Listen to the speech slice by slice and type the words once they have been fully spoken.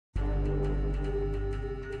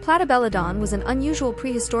Platybelodon was an unusual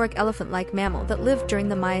prehistoric elephant-like mammal that lived during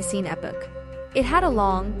the Miocene epoch. It had a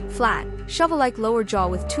long, flat, shovel-like lower jaw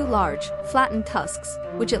with two large, flattened tusks,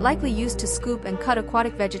 which it likely used to scoop and cut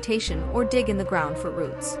aquatic vegetation or dig in the ground for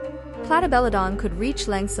roots. Platybelodon could reach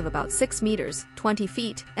lengths of about 6 meters, 20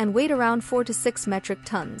 feet, and weighed around 4 to 6 metric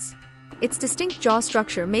tons. Its distinct jaw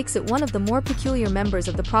structure makes it one of the more peculiar members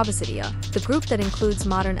of the Proboscidea, the group that includes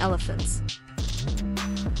modern elephants.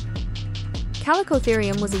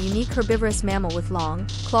 Chalicotherium was a unique herbivorous mammal with long,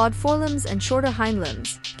 clawed forelimbs and shorter hind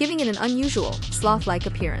limbs, giving it an unusual, sloth-like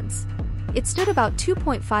appearance. It stood about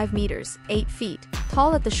 2.5 meters, 8 feet,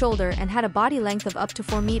 tall at the shoulder and had a body length of up to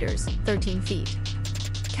 4 meters, 13 feet.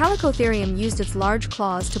 Chalicotherium used its large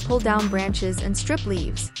claws to pull down branches and strip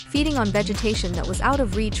leaves, feeding on vegetation that was out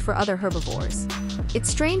of reach for other herbivores. Its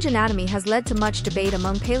strange anatomy has led to much debate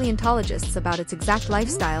among paleontologists about its exact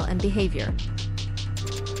lifestyle and behavior.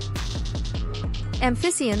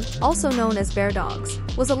 Amphibian, also known as bear dogs,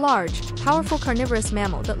 was a large, powerful carnivorous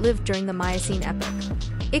mammal that lived during the Miocene epoch.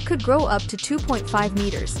 It could grow up to 2.5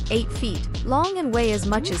 meters, 8 feet, long and weigh as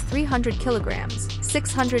much as 300 kilograms,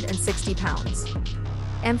 660 pounds.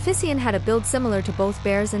 Amphibian had a build similar to both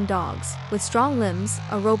bears and dogs, with strong limbs,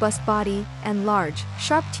 a robust body, and large,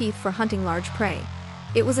 sharp teeth for hunting large prey.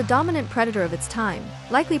 It was a dominant predator of its time,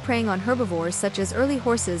 likely preying on herbivores such as early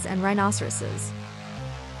horses and rhinoceroses.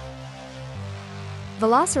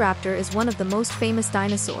 Velociraptor is one of the most famous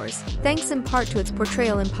dinosaurs, thanks in part to its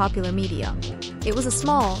portrayal in popular media. It was a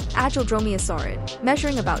small, agile dromaeosaurid,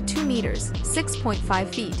 measuring about 2 meters, 6.5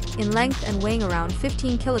 feet, in length and weighing around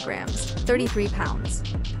 15 kilograms, 33 pounds.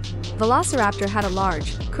 Velociraptor had a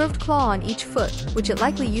large, curved claw on each foot, which it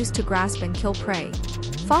likely used to grasp and kill prey.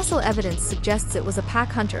 Fossil evidence suggests it was a pack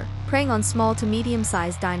hunter, preying on small to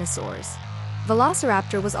medium-sized dinosaurs.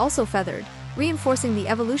 Velociraptor was also feathered, reinforcing the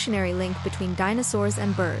evolutionary link between dinosaurs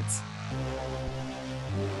and birds.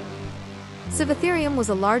 Civatherium was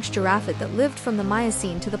a large giraffid that lived from the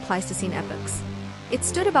Miocene to the Pleistocene epochs. It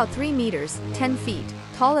stood about 3 meters, 10 feet,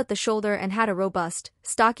 tall at the shoulder and had a robust,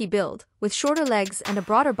 stocky build, with shorter legs and a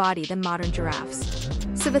broader body than modern giraffes.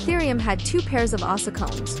 Civatherium had 2 pairs of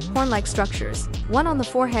ossicones, horn-like structures, one on the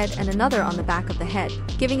forehead and another on the back of the head,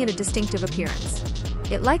 giving it a distinctive appearance.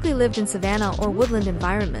 It likely lived in savanna or woodland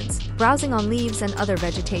environments, browsing on leaves and other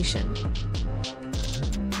vegetation.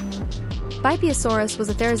 Bipiosaurus was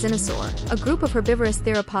a therizinosaur, a group of herbivorous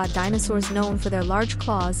theropod dinosaurs known for their large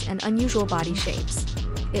claws and unusual body shapes.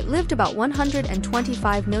 It lived about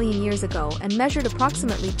 125 million years ago and measured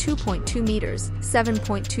approximately 2.2 meters,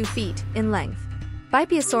 7.2 feet, in length.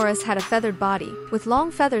 Bipiosaurus had a feathered body, with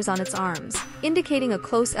long feathers on its arms, indicating a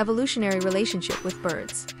close evolutionary relationship with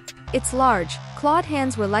birds. Its large, clawed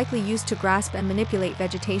hands were likely used to grasp and manipulate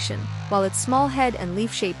vegetation, while its small head and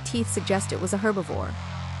leaf-shaped teeth suggest it was a herbivore.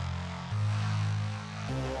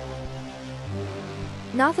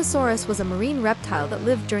 Nothosaurus was a marine reptile that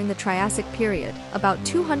lived during the Triassic period, about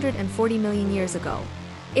 240 million years ago.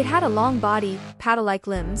 It had a long body, paddle-like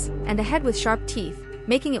limbs, and a head with sharp teeth,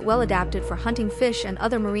 making it well adapted for hunting fish and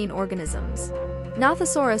other marine organisms.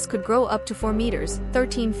 Nothosaurus could grow up to 4 meters,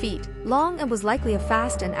 13 feet, long and was likely a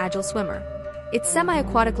fast and agile swimmer. Its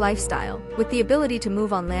semi-aquatic lifestyle, with the ability to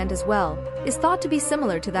move on land as well, is thought to be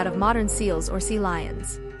similar to that of modern seals or sea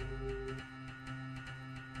lions.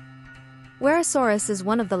 Werasaurus is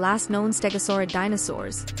one of the last known stegosaurid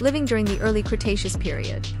dinosaurs, living during the early Cretaceous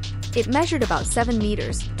period. It measured about 7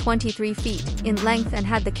 meters, 23 feet, in length and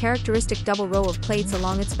had the characteristic double row of plates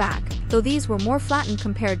along its back, though these were more flattened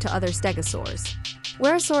compared to other stegosaurs.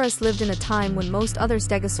 Werasaurus lived in a time when most other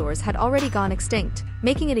stegosaurs had already gone extinct,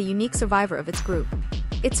 making it a unique survivor of its group.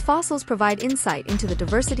 Its fossils provide insight into the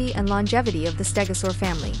diversity and longevity of the stegosaur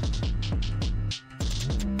family.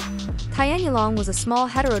 Tyanulong was a small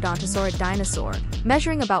heterodontosaurid dinosaur,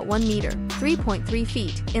 measuring about 1 meter, 3.3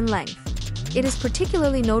 feet, in length. It is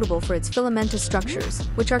particularly notable for its filamentous structures,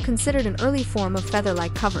 which are considered an early form of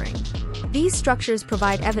feather-like covering. These structures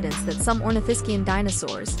provide evidence that some ornithischian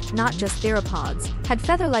dinosaurs, not just theropods, had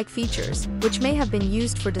feather-like features, which may have been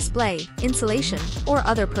used for display, insulation, or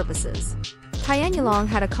other purposes. Tyanulong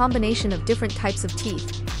had a combination of different types of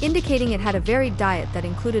teeth, indicating it had a varied diet that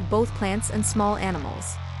included both plants and small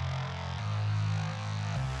animals.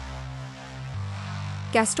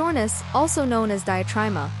 Gastornis, also known as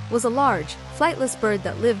Diatryma, was a large, flightless bird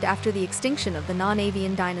that lived after the extinction of the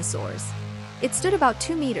non-avian dinosaurs. It stood about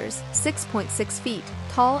 2 meters, 6.6 feet,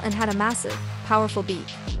 tall and had a massive, powerful beak.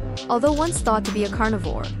 Although once thought to be a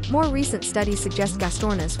carnivore, more recent studies suggest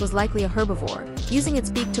Gastornis was likely a herbivore, using its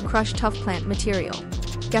beak to crush tough plant material.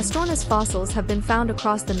 Gastornis fossils have been found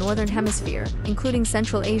across the northern hemisphere, including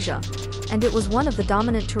Central Asia, and it was one of the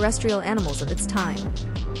dominant terrestrial animals of its time.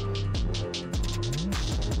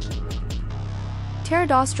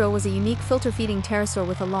 Pterodaustro was a unique filter-feeding pterosaur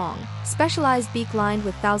with a long, specialized beak lined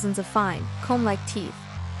with thousands of fine, comb-like teeth.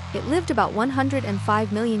 It lived about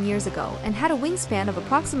 105 million years ago and had a wingspan of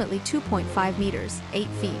approximately 2.5 meters, 8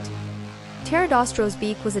 feet. Pterodaustro's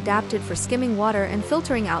beak was adapted for skimming water and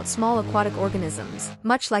filtering out small aquatic organisms,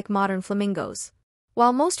 much like modern flamingos.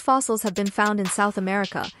 While most fossils have been found in South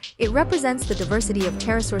America, it represents the diversity of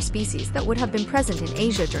pterosaur species that would have been present in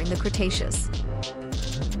Asia during the Cretaceous.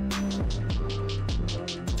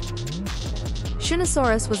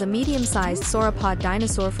 Shunnosaurus was a medium-sized sauropod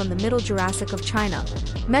dinosaur from the Middle Jurassic of China,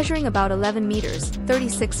 measuring about 11 meters,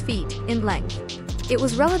 36 feet, in length. It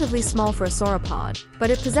was relatively small for a sauropod, but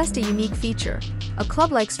it possessed a unique feature, a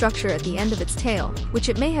club-like structure at the end of its tail, which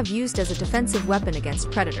it may have used as a defensive weapon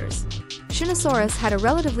against predators. Shunnosaurus had a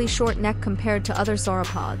relatively short neck compared to other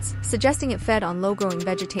sauropods, suggesting it fed on low-growing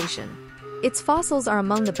vegetation. Its fossils are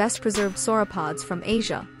among the best-preserved sauropods from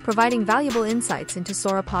Asia, providing valuable insights into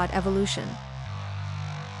sauropod evolution.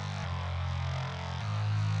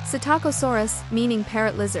 Psittacosaurus, meaning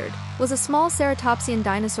parrot lizard, was a small ceratopsian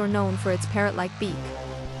dinosaur known for its parrot-like beak.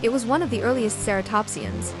 It was one of the earliest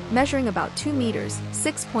ceratopsians, measuring about 2 meters,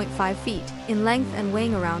 6.5 feet, in length and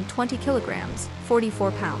weighing around 20 kilograms,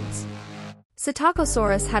 44 pounds.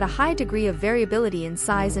 Psittacosaurus had a high degree of variability in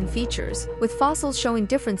size and features, with fossils showing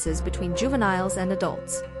differences between juveniles and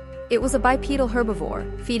adults. It was a bipedal herbivore,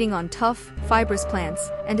 feeding on tough, fibrous plants,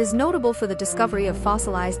 and is notable for the discovery of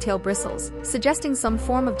fossilized tail bristles, suggesting some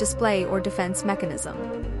form of display or defense mechanism.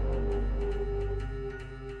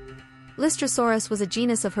 Lystrosaurus was a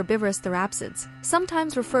genus of herbivorous therapsids,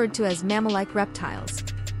 sometimes referred to as mammal-like reptiles.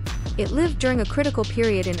 It lived during a critical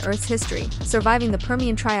period in Earth's history, surviving the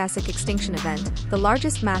Permian-Triassic extinction event, the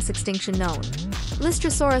largest mass extinction known.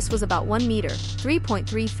 Lystrosaurus was about 1 meter,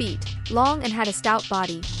 3.3 feet, long and had a stout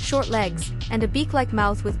body, short legs, and a beak-like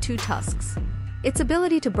mouth with 2 tusks. Its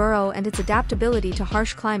ability to burrow and its adaptability to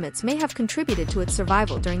harsh climates may have contributed to its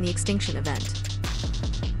survival during the extinction event.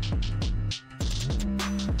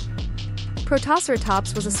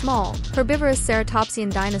 Protoceratops was a small, herbivorous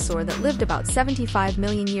ceratopsian dinosaur that lived about 75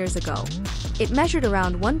 million years ago. It measured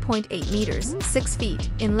around 1.8 meters, 6 feet,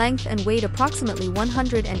 in length and weighed approximately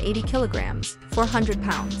 180 kilograms, 400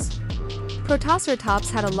 pounds.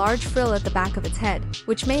 Protoceratops had a large frill at the back of its head,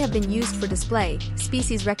 which may have been used for display,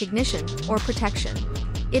 species recognition, or protection.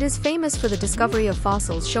 It is famous for the discovery of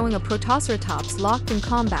fossils showing a Protoceratops locked in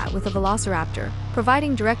combat with a velociraptor,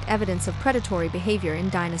 providing direct evidence of predatory behavior in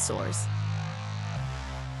dinosaurs.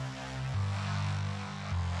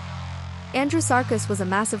 Andrewsarchus was a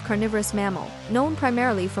massive carnivorous mammal, known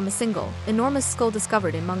primarily from a single, enormous skull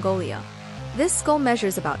discovered in Mongolia. This skull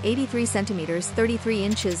measures about 83 centimeters 33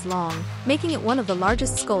 inches long, making it one of the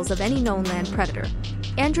largest skulls of any known land predator.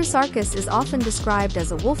 Andrewsarchus is often described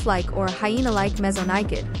as a wolf-like or hyena-like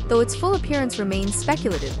mesonychid, though its full appearance remains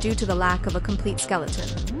speculative due to the lack of a complete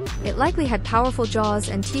skeleton. It likely had powerful jaws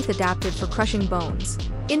and teeth adapted for crushing bones,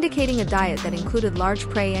 indicating a diet that included large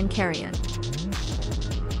prey and carrion.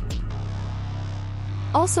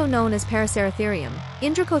 Also known as Paraceratherium,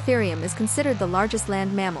 Indricotherium is considered the largest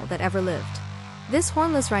land mammal that ever lived. This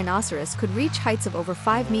hornless rhinoceros could reach heights of over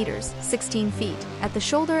 5 meters, 16 feet, at the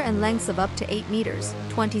shoulder and lengths of up to 8 meters,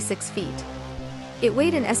 26 feet. It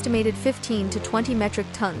weighed an estimated 15 to 20 metric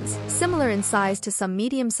tons, similar in size to some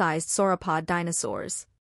medium-sized sauropod dinosaurs.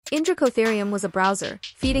 Indricotherium was a browser,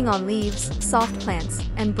 feeding on leaves, soft plants,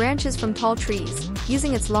 and branches from tall trees,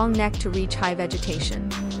 using its long neck to reach high vegetation.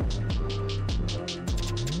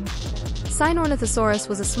 Sinornithosaurus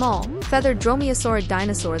was a small, feathered dromaeosaurid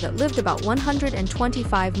dinosaur that lived about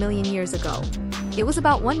 125 million years ago. It was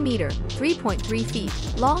about 1 meter, 3.3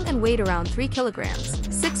 feet, long and weighed around 3 kilograms,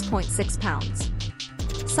 6.6 pounds.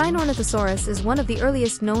 Sinornithosaurus is one of the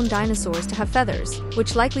earliest known dinosaurs to have feathers,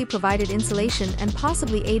 which likely provided insulation and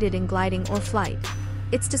possibly aided in gliding or flight.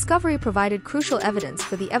 Its discovery provided crucial evidence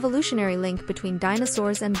for the evolutionary link between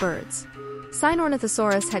dinosaurs and birds.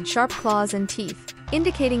 Sinornithosaurus had sharp claws and teeth,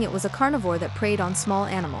 indicating it was a carnivore that preyed on small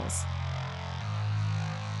animals.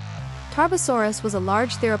 Tarbosaurus was a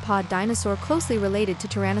large theropod dinosaur closely related to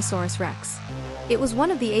Tyrannosaurus rex. It was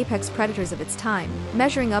one of the apex predators of its time,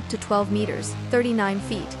 measuring up to 12 meters, 39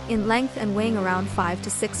 feet, in length and weighing around 5 to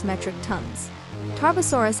 6 metric tons.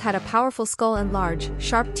 Tarbosaurus had a powerful skull and large,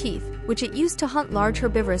 sharp teeth, which it used to hunt large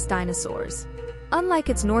herbivorous dinosaurs. Unlike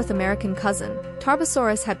its North American cousin,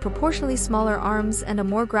 Tarbosaurus had proportionally smaller arms and a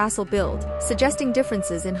more gracile build, suggesting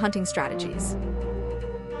differences in hunting strategies.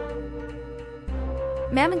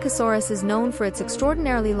 Mamenchosaurus is known for its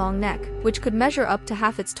extraordinarily long neck, which could measure up to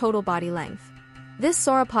half its total body length. This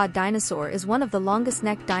sauropod dinosaur is one of the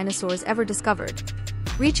longest-necked dinosaurs ever discovered,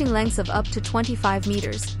 reaching lengths of up to 25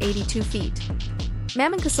 meters, 82 feet.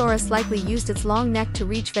 Mamenchosaurus likely used its long neck to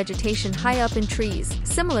reach vegetation high up in trees,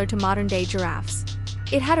 similar to modern-day giraffes.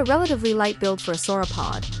 It had a relatively light build for a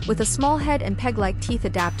sauropod, with a small head and peg-like teeth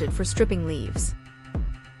adapted for stripping leaves.